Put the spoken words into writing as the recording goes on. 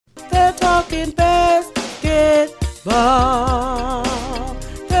talking basketball.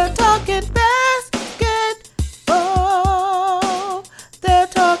 They're talking basketball. They're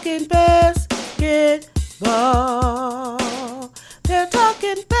talking basketball. They're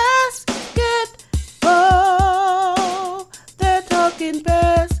talking basketball. They're talking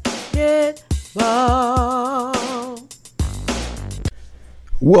basketball.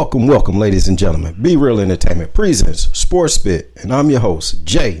 Welcome, ladies and gentlemen. Be Real Entertainment presents Sports Spit, and I'm your host,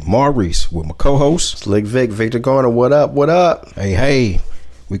 Jay Maurice, with my co-host, Slick Vic, Victor Garner. What up? Hey,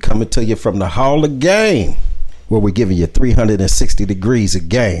 we coming to you from the Hall of Game, where we're giving you 360 degrees of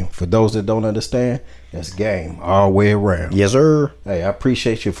game. For those that don't understand, that's game all the way around. Yes, sir. Hey, I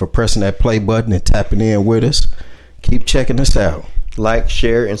appreciate you for pressing that play button and tapping in with us. Keep checking us out. Like,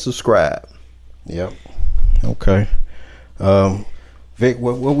 share, and subscribe. Yep. Okay. Vic,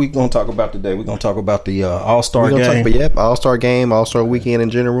 what we going to talk about today? We're going to talk about the All-Star game. All-Star game, All-Star weekend in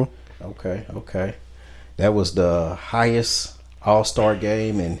general. Okay. That was the highest All-Star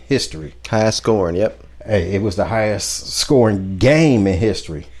game in history. Highest scoring, yep. Hey, it was the highest scoring game in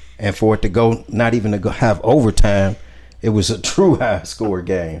history. And for it to go, not even to go have overtime, it was a true high score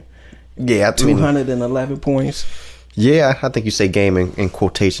game. Yeah, 211 points. Yeah, I think you say game in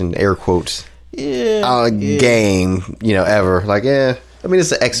quotation, air quotes. Yeah. Game, ever. Like, yeah. I mean,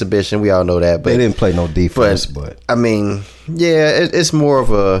 it's an exhibition. We all know that. But they didn't play no defense. But I mean, yeah, it's more of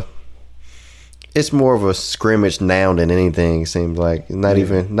a scrimmage now than anything. It seems like not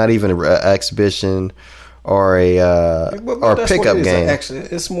even an exhibition or a pickup game.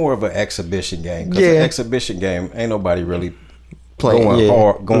 It's more of an exhibition game. Because an exhibition game ain't nobody really playing going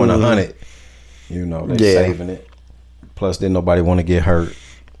hard, going 100. They saving it. Plus, didn't nobody want to get hurt.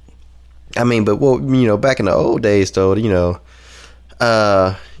 I mean, but back in the old days, though, when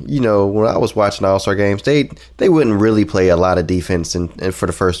I was watching All-Star games, they wouldn't really play a lot of defense and for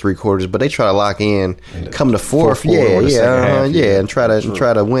the first three quarters, but they try to lock in, come to fourth, and try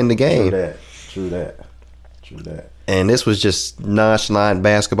to win the game. True that. And this was just nonchalant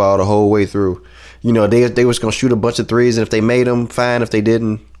basketball the whole way through. They was gonna shoot a bunch of threes, and if they made them, fine. If they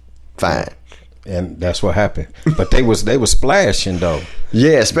didn't, fine. And that's what happened. But they was splashing though.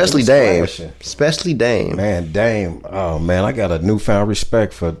 Yeah, especially Dame. Man, Dame. Oh man, I got a newfound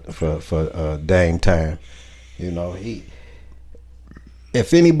respect for Dame time. If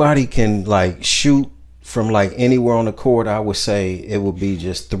anybody can like shoot from like anywhere on the court, I would say it would be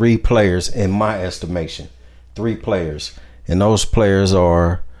just three players in my estimation. 3 players. And those players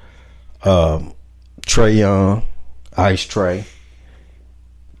are Trae Young, Ice Trae.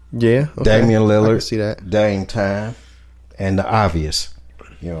 Yeah, okay. Damian Lillard, I can see that. Dame time, and the obvious.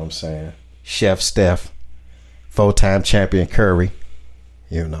 You know what I'm saying? Chef Steph, 4-time champion Curry.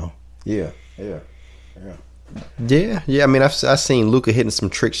 Yeah. I mean, I've seen Luka hitting some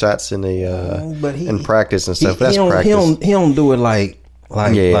trick shots in in practice and stuff. But that's practice. He don't do it like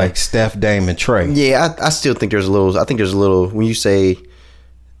Steph, Dame, and Trae. Yeah, I still think there's a little. I think there's a little when you say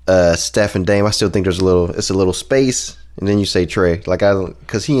Steph and Dame. I still think there's a little. It's a little space. And then you say Trae,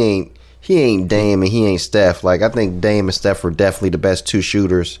 because he ain't Dame and he ain't Steph. Like, I think Dame and Steph are definitely the best 2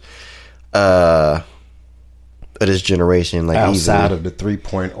 shooters of this generation. Like, outside of the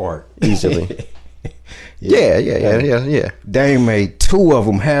 3-point arc, easily. Yeah. Dame made 2 of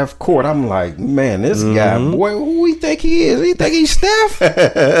them half court. I'm like, man, this guy, boy, who he think he is? He think he's Steph?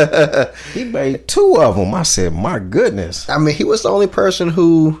 He made 2 of them. I said, my goodness. I mean, he was the only person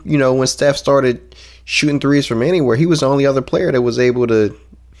who, when Steph started shooting threes from anywhere, he was the only other player that was able to,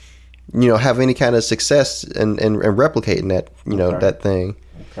 have any kind of success and replicating that, that thing.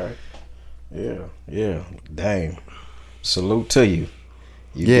 Okay. Yeah. Dang. Salute to you.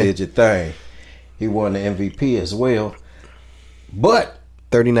 You did your thing. He won the MVP as well. But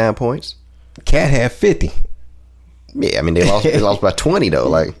 39 points. Cat had 50. Yeah, I mean they lost by 20 though.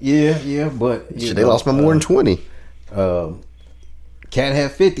 Like but they lost by more than 20. Cat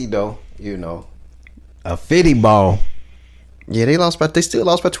had 50 though. A 50 ball. Yeah, they still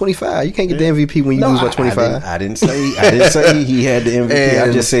lost by 25. You can't get the MVP when you lose by 25. I didn't say he had the MVP.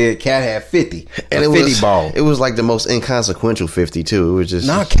 I just said Cat had 50. And a 50 ball. It was like the most inconsequential 50 too. It was just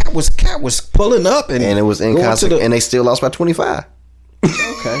Cat was pulling up and it was inconsequential, and they still lost by 25.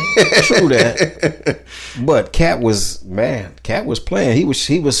 Okay, true that. But Cat was playing. He was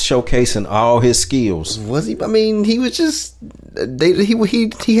showcasing all his skills. Was he? I mean, he was just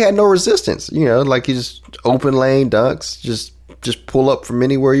he had no resistance. Like he just open lane dunks, just pull up from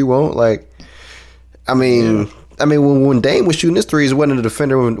anywhere you want. Like, I mean, when Dame was shooting his threes, it wasn't a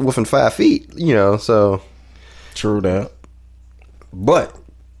defender within 5 feet. So true that. But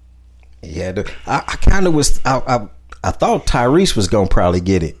he had to. I kind of was. I thought Tyrese was gonna probably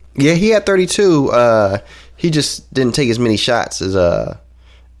get it. Yeah, he had 32. He just didn't take as many shots as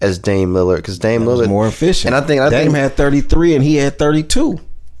Dame Lillard because Dame Lillard was more efficient. And I think Dame had 33 and he had 32.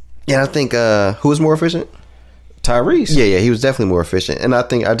 Yeah, I think who was more efficient? Tyrese. Yeah, he was definitely more efficient. And I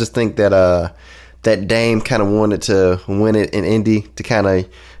just think that that Dame kind of wanted to win it in Indy to kind of,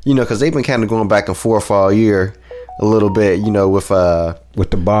 because they've been kind of going back and forth all year a little bit, with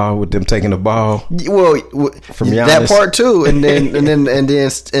the ball, with them taking the ball. Well, from that part too, and then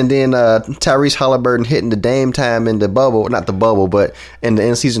Tyrese Halliburton hitting the Dame time in the bubble, not the bubble, but in the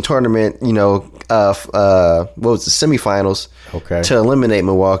in-season tournament. What was the semifinals? Okay. To eliminate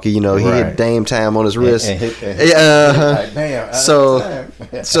Milwaukee, he hit Dame time on his wrist. Damn. So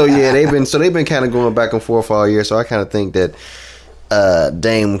yeah, they've been kind of going back and forth all year. So I kind of think that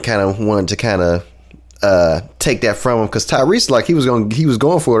Dame kind of wanted to kind of take that from him because Tyrese, he was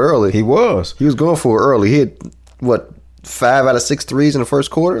going for it early. He was going for it early. He hit 5 out of 6 threes in the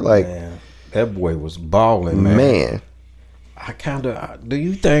first quarter. Man, that boy was balling, man. Do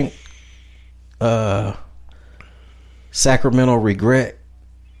you think Sacramento regret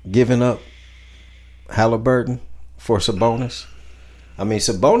giving up Halliburton for Sabonis? I mean,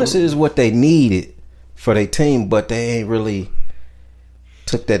 Sabonis is what they needed for their team, but they ain't really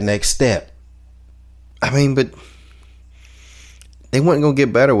took that next step. I mean, but they wasn't gonna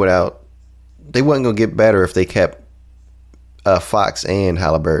get better They wasn't gonna get better if they kept Fox and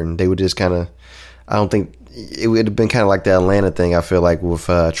Halliburton. They would just kind of. I don't think it would have been kind of like the Atlanta thing. I feel like with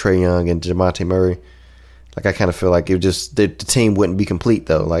Trae Young and DeJounte Murray. I kind of feel like it just the team wouldn't be complete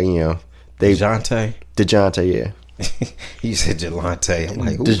though. DeJounte, yeah. You said Jelante. I'm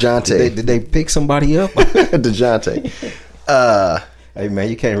like, DeJounte. Did they pick somebody up? DeJounte. Hey man,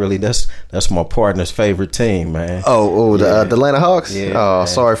 you can't really. That's my partner's favorite team, man. The Atlanta Hawks. Yeah, man.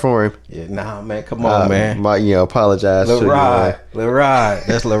 Sorry for him. Yeah, nah, man, come on, man. Apologize. Lil Rod,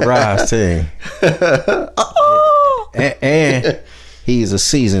 that's Lil Rod's team. and he's a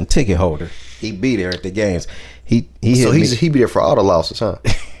season ticket holder. He be there at the games. He be there for all the losses, huh?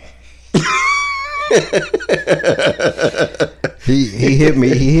 He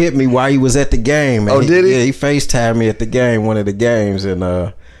hit me while he was at the game. Oh, did he? Yeah, he FaceTimed me at the game, one of the games,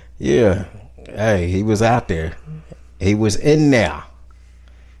 and hey, he was out there. He was in there.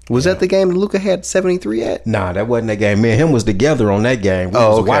 Was that the game that Luka had 73 at? Nah, that wasn't that game. Me and him was together on that game. We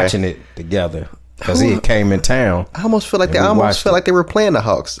was watching it together because he came in town. I almost felt like they were playing the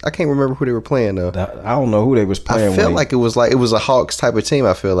Hawks. I can't remember who they were playing though. I don't know who they was playing. I felt like it was a Hawks type of team.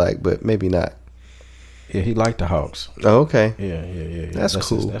 I feel like, but maybe not. Yeah, he liked the Hawks. Oh, okay. Yeah. That's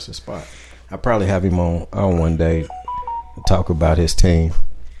cool. That's a spot. I probably have him on one day to talk about his team.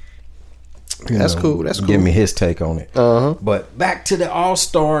 That's cool. That's cool. Give me his take on it. But back to the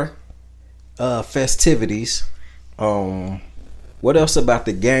All-Star festivities. What else about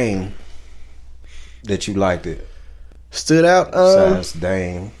the game that you liked it? Stood out? Besides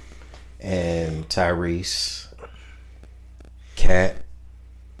Dame and Tyrese, Cat.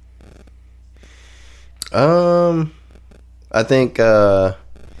 I think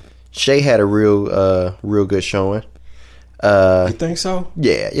Shea had a real good showing. You think so?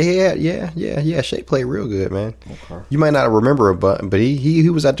 Yeah. Shea played real good, man. Okay. You might not remember him, but he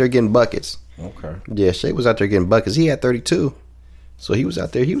was out there getting buckets. Okay. Yeah, Shea was out there getting buckets. He had 32, so he was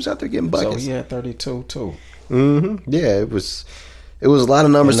out there getting buckets. So he had 32 too. Mm-hmm. Yeah, it was a lot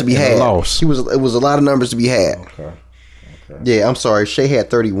of numbers to be had. It was a lot of numbers to be had. Okay. Yeah, I'm sorry. Shea had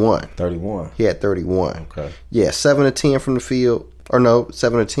 31. 31. He had 31. Okay. Yeah, 7 of 10 from the field. Or no,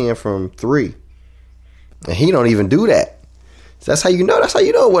 7 of 10 from 3. And he don't even do that. So that's how you know it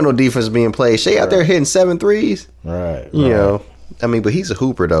wasn't no defense being played. Shea out there hitting 7 threes. Right. You know. I mean, but he's a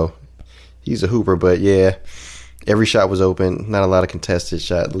hooper though. He's a hooper, but yeah. Every shot was open. Not a lot of contested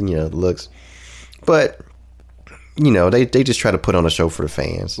shot, looks. But they just try to put on a show for the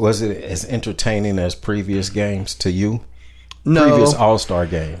fans. Was it as entertaining as previous games to you? No. Previous All-Star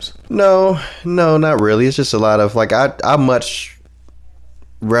games? No, not really. It's just a lot of I much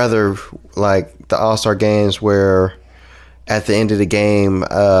rather like the All-Star games where at the end of the game,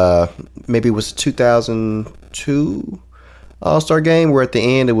 maybe it was 2002 All-Star game where at the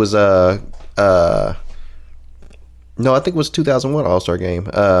end it was no, I think it was 2001 All-Star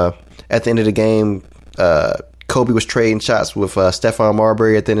game. At the end of the game, Kobe was trading shots with Stephon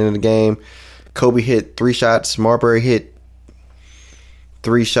Marbury at the end of the game. Kobe hit 3 shots. Marbury hit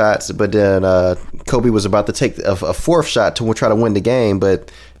 3 shots, but then Kobe was about to take a 4th shot to try to win the game,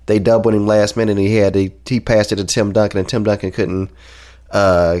 but they doubled him last minute. And he passed it to Tim Duncan, and Tim Duncan couldn't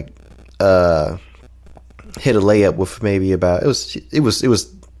hit a layup with maybe about it was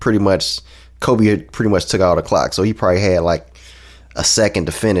pretty much Kobe had pretty much took out the clock, so he probably had like a second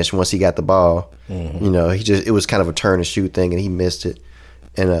to finish once he got the ball. Mm-hmm. You know, it was kind of a turn and shoot thing, and he missed it.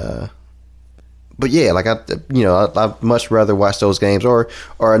 And but yeah, like I'd much rather watch those games. Or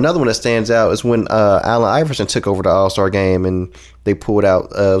another one that stands out is when Allen Iverson took over the All-Star game and they pulled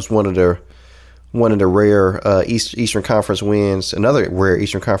out. It was one of the rare Eastern Conference wins. Another rare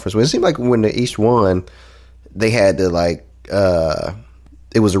Eastern Conference win. It seemed like when the East won, they had to like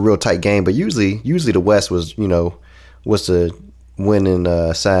it was a real tight game. But usually the West was the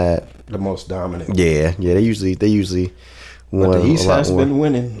winning side, the most dominant. Yeah. They usually won. But the East a lot has more. been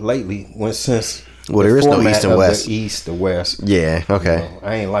winning lately. Since there is no East and West. The East, the West. Yeah. Okay. You know,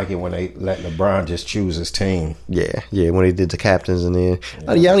 I ain't like it when they let LeBron just choose his team. Yeah. When they did the captains, and then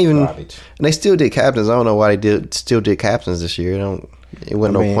I don't garbage. And they still did captains. I don't know why they still did captains this year. It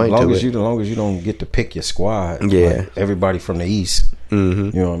wasn't no point to it. As long as you don't get to pick your squad. Yeah. Like everybody from the East.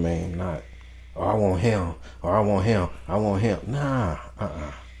 Mm-hmm. You know what I mean? Not, I want him, or I want him. I want him. Nah.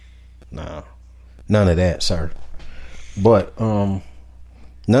 None of that, sir. But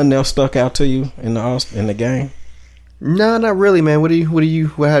nothing else stuck out to you in the game? No, not really, man. What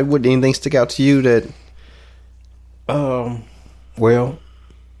anything stick out to you that? Well,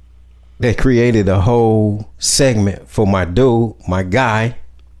 they created a whole segment for my guy,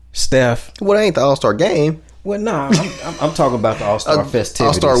 Steph. Well, it ain't the All-Star game. Well, nah, I'm talking about the All-Star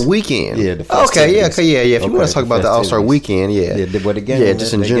festivities. All-Star weekend. Yeah, the festivities. Okay, yeah. If you want to talk about the All-Star weekend, yeah. But the game,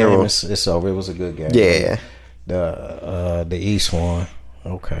 just in general, game it's over. It was a good game. Yeah. The East won.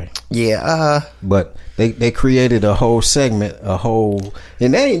 Okay. Yeah. But they created a whole segment,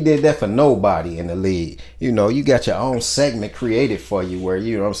 and they ain't did that for nobody in the league. You know, you got your own segment created for you where,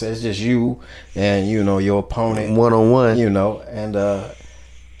 you know what I'm saying, it's just you and, you know, your opponent. One-on-one. You know, and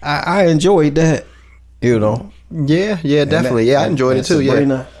I enjoyed that, you know. Yeah, definitely. I enjoyed it too,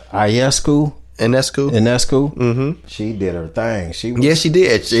 Sabrina Ionescu. Enescu. Mm-hmm. She did her thing. She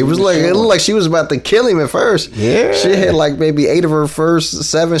did. It looked like she was about to kill him at first. Yeah, she had like maybe 8 of her first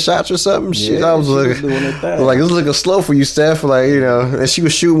 7 shots or something. I was doing her thing. Like, it's looking slow for you, Steph. Like, you know, and she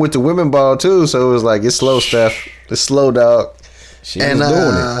was shooting with the women ball too, so it was like, it's slow, Steph. It's slow, dog. She was doing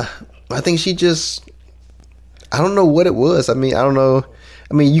it. I think she just, I don't know what it was. I mean, I don't know.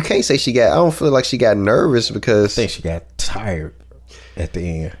 I mean, you can't say I don't feel like she got nervous because I think she got tired at the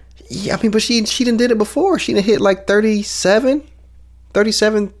end. Yeah, I mean, but she done did it before. She done hit like 37.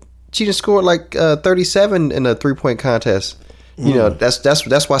 She done scored like 37 in a 3-point contest. You know,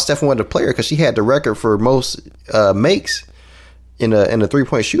 that's why Steph wanted to play her, because she had the record for most makes in a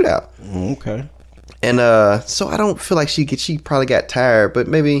 3-point shootout. Okay. And so I don't feel like she probably got tired, but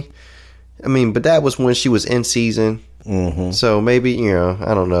maybe, I mean, but that was when she was in season. Mm-hmm. So maybe, you know,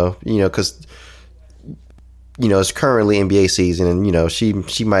 I don't know, you know, because, you know, it's currently NBA season, and, you know, she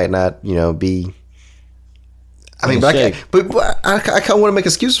might not, you know, be. I mean, but I kind of want to make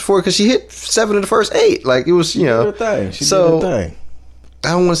excuses for her because she hit 7 of the first 8. Like, it was, you know. She did her thing.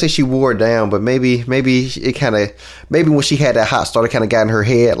 I don't want to say she wore it down, but maybe it kind of, maybe when she had that hot start, it kind of got in her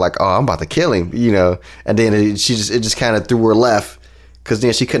head, like, oh, I'm about to kill him, you know. And then it just kind of threw her left, because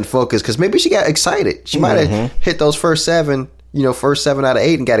then she couldn't focus, because maybe she got excited. She might have hit those first 7. You know, first 7 out of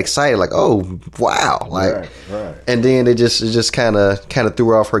 8, and got excited, like, oh wow, like, right. And then it just kind of threw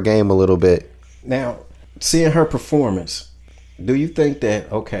her off her game a little bit. Now, seeing her performance, do you think that,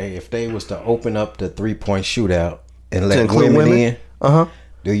 okay, if they was to open up the 3-point shootout and let women in,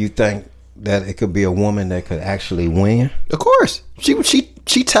 do you think that it could be a woman that could actually win? Of course,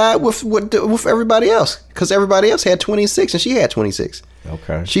 she tied with everybody else, because everybody else had 26 and she had 26.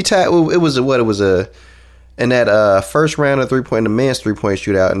 Okay, she tied. It was in that first round of 3-point, the men's 3-point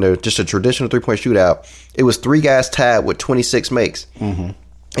shootout, and just a traditional 3-point shootout, it was 3 guys tied with 26 makes, and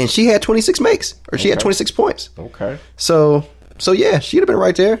she had 26 makes, or she had 26 points. Okay, so yeah, she'd have been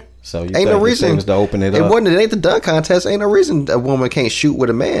right there. So you ain't no reason was to open it up. It ain't the dunk contest. Ain't no reason a woman can't shoot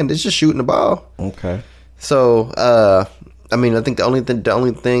with a man. It's just shooting the ball. Okay. So I mean, I think the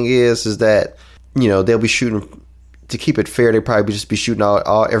only thing is that, you know, they'll be shooting, to keep it fair. They probably just be shooting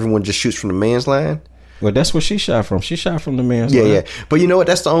all everyone just shoots from the man's line. Well, that's where she shot from. She shot from the man's line. Yeah. But you know what?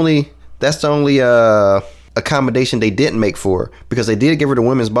 That's the only accommodation they didn't make for her, because they did give her the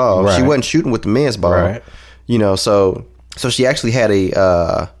women's ball. Right. She wasn't shooting with the men's ball. Right. You know, so she actually had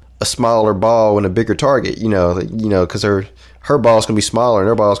a smaller ball and a bigger target. You know, because her ball's gonna be smaller and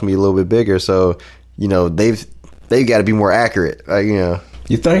their ball's gonna be a little bit bigger. So, you know, they've got to be more accurate. You know.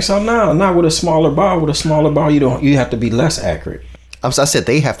 You think so? No, not with a smaller ball. With a smaller ball, you have to be less accurate. I said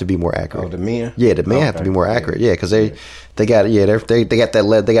they have to be more accurate. Oh, the men? Yeah, the men have to be more accurate. Yeah, because they got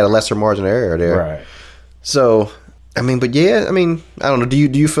a lesser margin of error there. Right. So, I mean, but yeah, I mean, I don't know. Do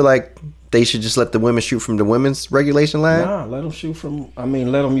you feel like they should just let the women shoot from the women's regulation line? Nah, let them shoot from. I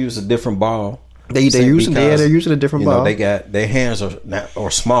mean, let them use a different ball. They're using a different ball. They got their hands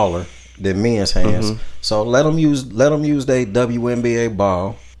are smaller than men's hands, so let them use their WNBA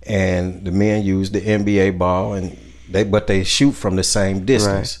ball, and the men use the NBA ball, and they shoot from the same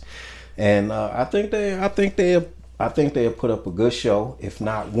distance. Right. And I think they'll put up a good show, if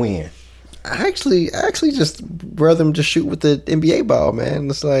not win. I actually just rather them just shoot with the NBA ball, man.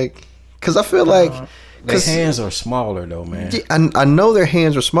 It's like, because I feel like their hands are smaller though, man. I know their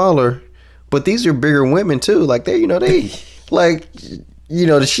hands are smaller, but these are bigger women too. Like they like,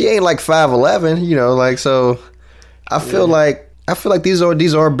 she ain't like 5'11", like, so I feel like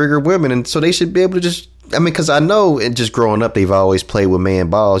these are bigger women, and so they should be able to just. I mean, because I know, and just growing up, they've always played with man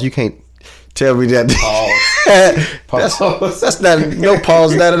balls. You can't tell me that. That's not no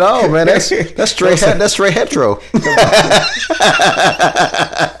pause that at all, man. That's straight hetero.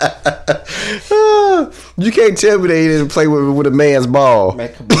 You can't tell me they didn't play with a man's ball.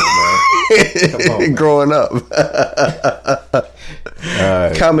 Man, come on, man. Growing up.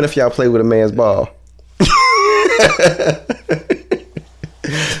 Comment if y'all play with a man's ball.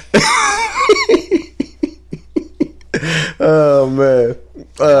 Oh man.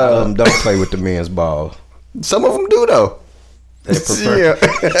 Don't play with the men's ball. Some of them do though. They prefer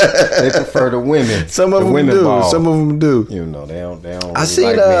they prefer the women. Some of the them women do. ball. Some of them do. They don't. I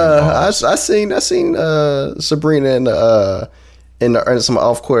seen I seen Sabrina in some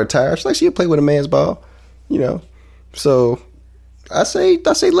off court attire. She's like she'll play with a man's ball, So I say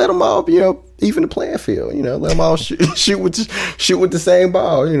let them all, even the playing field, let them all shoot with the same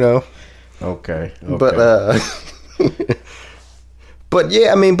ball, Okay. But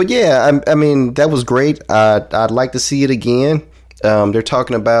yeah, I mean, that was great. I'd like to see it again. They're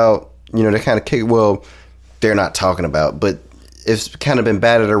talking about, they're kind of well, they're not talking about, but it's kind of been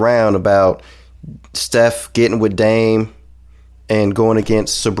batted around about Steph getting with Dame and going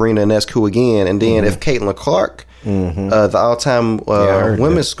against Sabrina Ionescu again, and then if Caitlin Clark, the all-time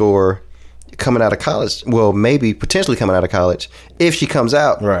women's scorer, coming out of college, well, maybe potentially coming out of college, if she comes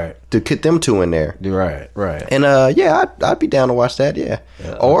out, right, to get them two in there, right, and I'd be down to watch that,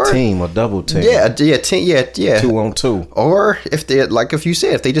 or a team, a double team, 2-on-2, or if you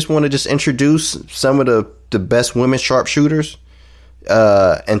said if they just want to just introduce some of the best women sharpshooters,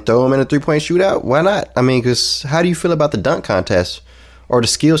 and throw them in a 3-point shootout, why not? I mean, because how do you feel about the dunk contest or the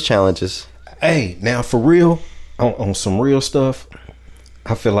skills challenges? Hey, now for real, on some real stuff,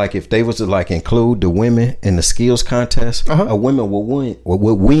 I feel like if they was to include the women in the skills contest, a woman would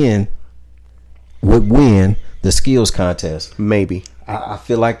win the skills contest. Maybe. I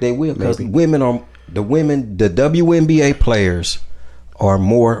feel like they will, because the WNBA players are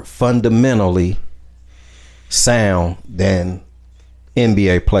more fundamentally sound than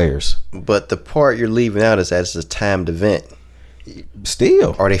NBA players. But the part you're leaving out is that it's a timed event.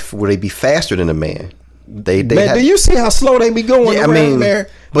 Still, will they be faster than a man? They man, do you see how slow they be going around there?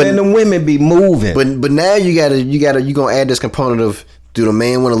 But and the women be moving. But now you gonna add this component of, do the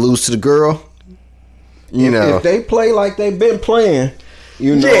man want to lose to the girl? If they play like they've been playing,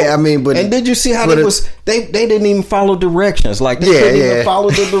 Yeah, I mean, but and did you see how they didn't even follow directions? They couldn't even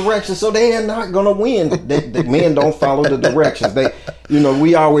follow the directions, so they are not gonna win. The men don't follow the directions.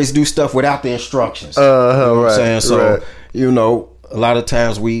 We always do stuff without the instructions. You know what I'm saying? So a lot of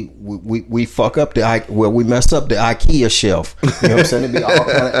times we fuck up we mess up the IKEA shelf. You know what I'm saying? It'd be all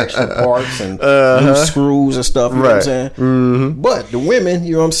kind of extra parts and loose screws and stuff. You know what I'm saying? Mm-hmm. But the women,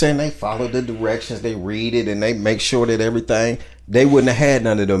 you know what I'm saying, they follow the directions, they read it, and they make sure that everything. They wouldn't have had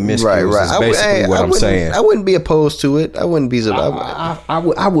none of the miscues. Right. Is basically what I'm saying. I wouldn't be opposed to it. I wouldn't be.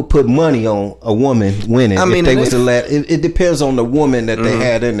 I would put money on a woman winning. I mean, if they was to let. It depends on the woman that they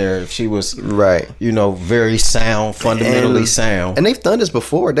had in there. If she was very sound, fundamentally sound. And they've done this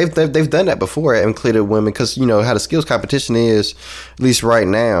before. They've done that before, included women, because how the skills competition is. At least right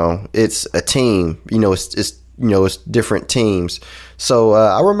now, it's a team. It's different teams. So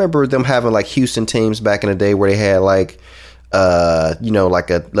I remember them having Houston teams back in the day where they had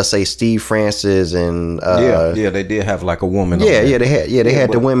let's say Steve Francis and they did have a woman. They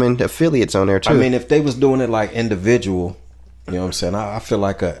had the women affiliates on there too. I mean, if they was doing it individual, you know what I'm saying, I feel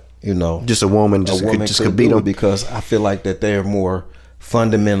like just a woman could beat them, because I feel like that they're more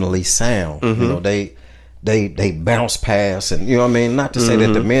fundamentally sound. Mm-hmm. They bounce pass, and what I mean, not to say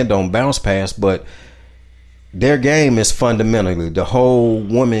that the men don't bounce pass, but their game is fundamentally, the whole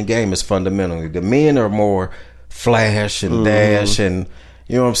woman game is fundamentally. The men are more flash and dash, and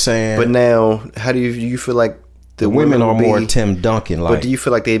you know what I'm saying. But now, how do you feel like the women are would be more Tim Duncan like. But do you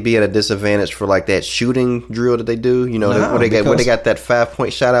feel like they'd be at a disadvantage for like that shooting drill that they do? You know, Nah, where they got that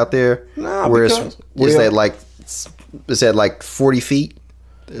 5-point shot out there. Nah, where because is that like 40 feet?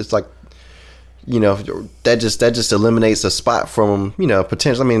 It's like, you know, that just eliminates a spot from them. You know,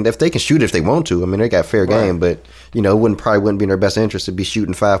 potentially. I mean, if they can shoot if they want to, I mean, they got fair game. But you know, it probably wouldn't be in their best interest to be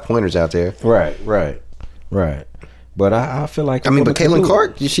shooting 5-pointers out there. Right. But I feel like I mean, but Caitlin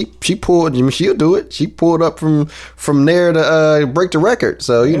Clark, she pulled. I mean, she'll do it. She pulled up from there to break the record.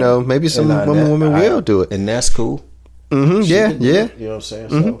 So you know, maybe some women will do it, and that's cool. Mm-hmm. Yeah. You know what I'm saying?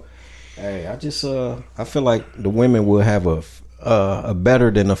 Mm-hmm. So, hey, I feel like the women will have a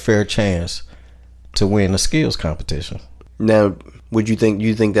better than a fair chance to win the skills competition. Now, do you think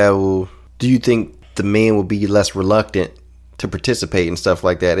the men will be less reluctant to participate and stuff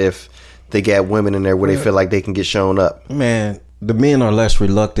like that if they got women in there where they feel like they can get shown up? Man, the men are less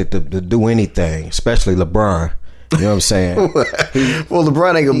reluctant to do anything, especially LeBron. You know what I'm saying? Well,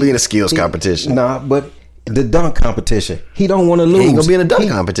 LeBron ain't gonna be in a skills competition. Nah, but the dunk competition, he don't want to lose. He ain't gonna be in a dunk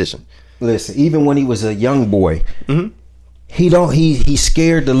competition. Listen, even when he was a young boy, he's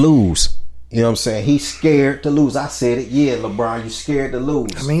scared to lose. You know what I'm saying? He's scared to lose. I said it. Yeah, LeBron, you scared to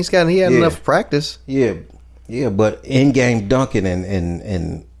lose. I mean, he had enough practice. Yeah, but in-game dunking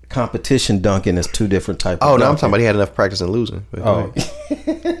and competition dunking is two different types of dunking. I'm talking about he had enough practice in losing. Oh.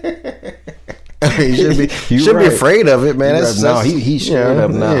 I mean, you should be afraid of it, man. He's scared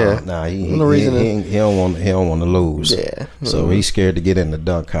of now. Yeah. Nah, he don't want to lose. Yeah. So he's scared to get in the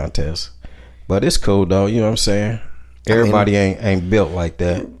dunk contest. But it's cool though, you know what I'm saying? Everybody ain't built like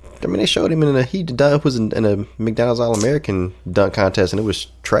that. I mean, they showed him he was in a McDonald's All-American dunk contest, and it was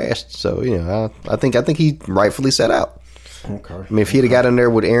trashed. So you know, I think he rightfully set out. Okay. I mean, if he'd have got in there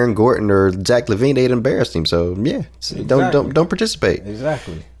with Aaron Gordon or Zach LaVine, they'd embarrassed him. So yeah, exactly. don't participate.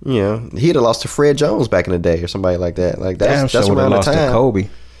 Exactly. You know, he'd have lost to Fred Jones back in the day or somebody like that. Like that's around the time. To Kobe.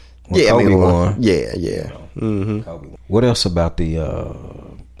 Kobe won. Yeah. Mm-hmm. Kobe. What else about the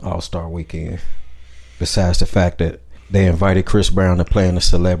All-Star Weekend besides the fact that they invited Chris Brown to play in a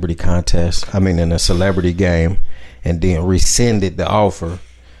celebrity contest? I mean, in a celebrity game, and then rescinded the offer.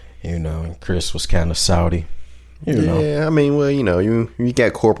 You know, and Chris was kind of salty. You know. Yeah, I mean, well, you know, you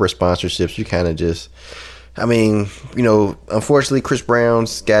got corporate sponsorships. You kind of just, I mean, you know, unfortunately, Chris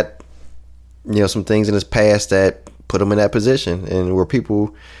Brown's got, you know, some things in his past that put him in that position, and where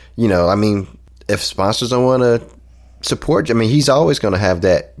people, you know, I mean, if sponsors don't want to support you, I mean, he's always going to have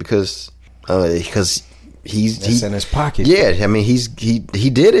that because he's in his pocket. Yeah, I mean, he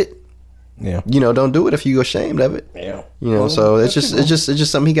did it. Yeah, you know, don't do it if you're ashamed of it. Yeah, you know, so it's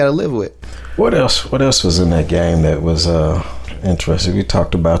just something he got to live with. What else was in that game that was interesting? We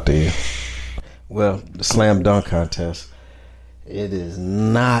talked about the slam dunk contest. It is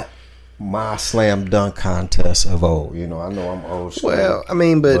not my slam dunk contest of old. You know, I know I'm old school. Well, I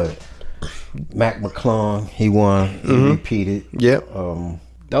mean, but Mac McClung, he won. He repeated. Yep.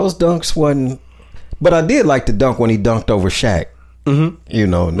 Those dunks wasn't. But I did like the dunk when he dunked over Shaq. Mm-hmm. You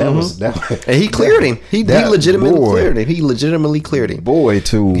know, and that was that. And he cleared him. He legitimately cleared him. He legitimately cleared him. Boy,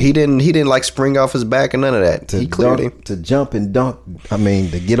 too. He didn't like spring off his back and none of that. He cleared him to jump and dunk. I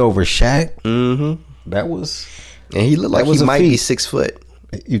mean, to get over Shaq. Mm-hmm. That was. And he looked like he might be 6 foot.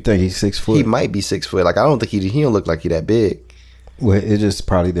 You think he's 6 foot? He might be 6 foot. Like I don't think he don't look like he that big. Well, it just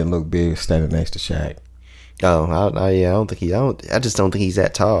probably didn't look big standing next to Shaq. Oh, I just don't think he's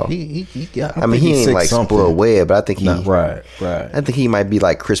that tall. He got. I mean, he ain't like Spoiled Webb, but I think he. Right. I think he might be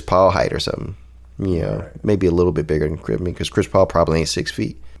like Chris Paul height or something. You know, maybe a little bit bigger than Chris. I mean, because Chris Paul probably ain't 6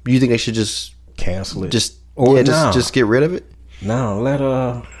 feet. You think they should just cancel it? Just get rid of it?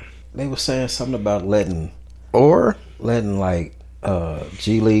 No, they were saying something about letting like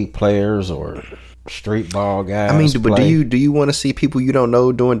G League players or street ball guys. I mean, but play. do you want to see people you don't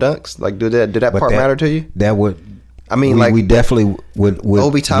know doing dunks? Like, did that part matter to you? That would. I mean, we definitely would.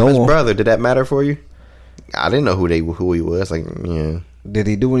 Obi Toppin's brother. Did that matter for you? I didn't know who he was. Like, yeah. Did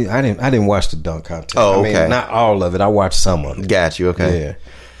he do any? I didn't watch the dunk contest. Oh, okay. I mean, not all of it. I watched some of it. Got you. Okay.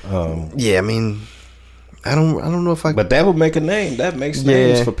 Yeah. Yeah. I mean, I don't know if I. But that would make a name. That makes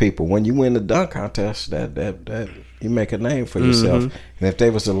names for people. When you win the dunk contest, that you make a name for yourself. And if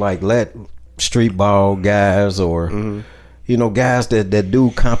they was to like let street ball guys or you know, guys that do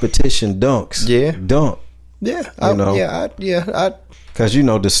competition dunks dunk, because you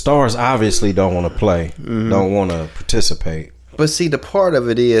know the stars obviously don't want to play, don't want to participate. But see, the part of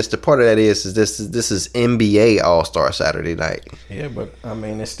that is this is NBA All-Star Saturday night. Yeah, but I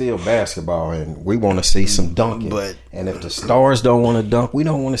mean, it's still basketball, and we want to see some dunking. And if the stars don't want to dunk, we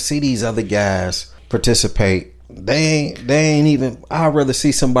don't want to see these other guys participate. They ain't even. I'd rather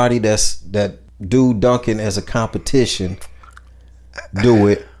see somebody that do dunking as a competition do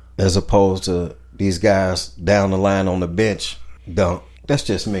it as opposed to these guys down the line on the bench dunk. That's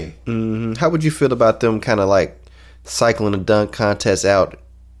just me. Mm-hmm. How would you feel about them kind of like cycling a dunk contest out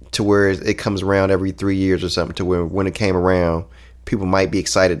to where it comes around every 3 years or something, to where when it came around, people might be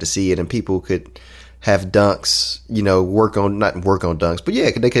excited to see it and people could have dunks, not work on dunks, but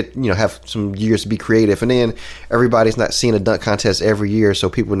yeah, they could, have some years to be creative, and then everybody's not seeing a dunk contest every year, so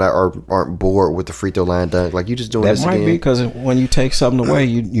people aren't bored with the free throw line dunk. Like, you just doing that this might again. be because when you take something away,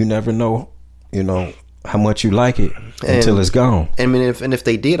 you never know, how much you like it until it's gone. I mean, if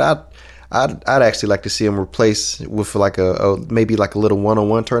they did, I'd actually like to see them replace with like maybe like a little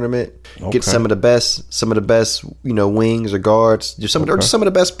one-on-one tournament. Okay. Get some of the best, wings or guards, or some of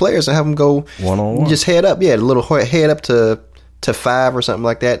the best players, and have them go one-on-one. Just head up, a little head up to 5 or something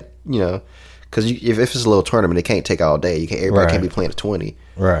like that. Because if it's a little tournament, it can't take all day. Everybody can't be playing at 20.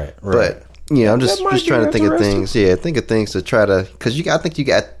 Right. But I'm just trying to think of things. Yeah, think of things to try to, because I think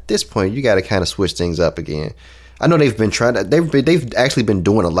at this point you got to kind of switch things up again. I know they've been trying to. They've actually been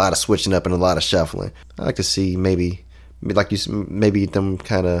doing a lot of switching up and a lot of shuffling. I like to see maybe them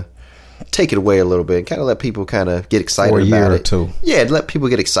kind of take it away a little bit, kind of let people kind of get excited about it. For a year or two. Yeah, let people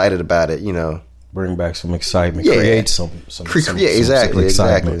get excited about it. Bring back some excitement. Yeah. Create some exactly.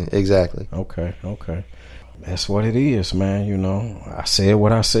 Okay. That's what it is, man. I said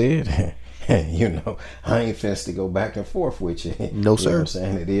what I said. I ain't fenced to go back and forth with you. No, sir. You know what I'm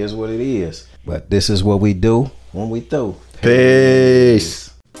saying? It is what it is. But this is what we do when we throw.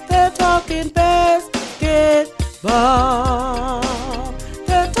 Peace. They're talking basketball.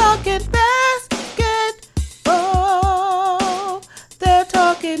 They're talking basketball. They're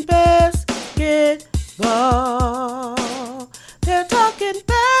talking basketball.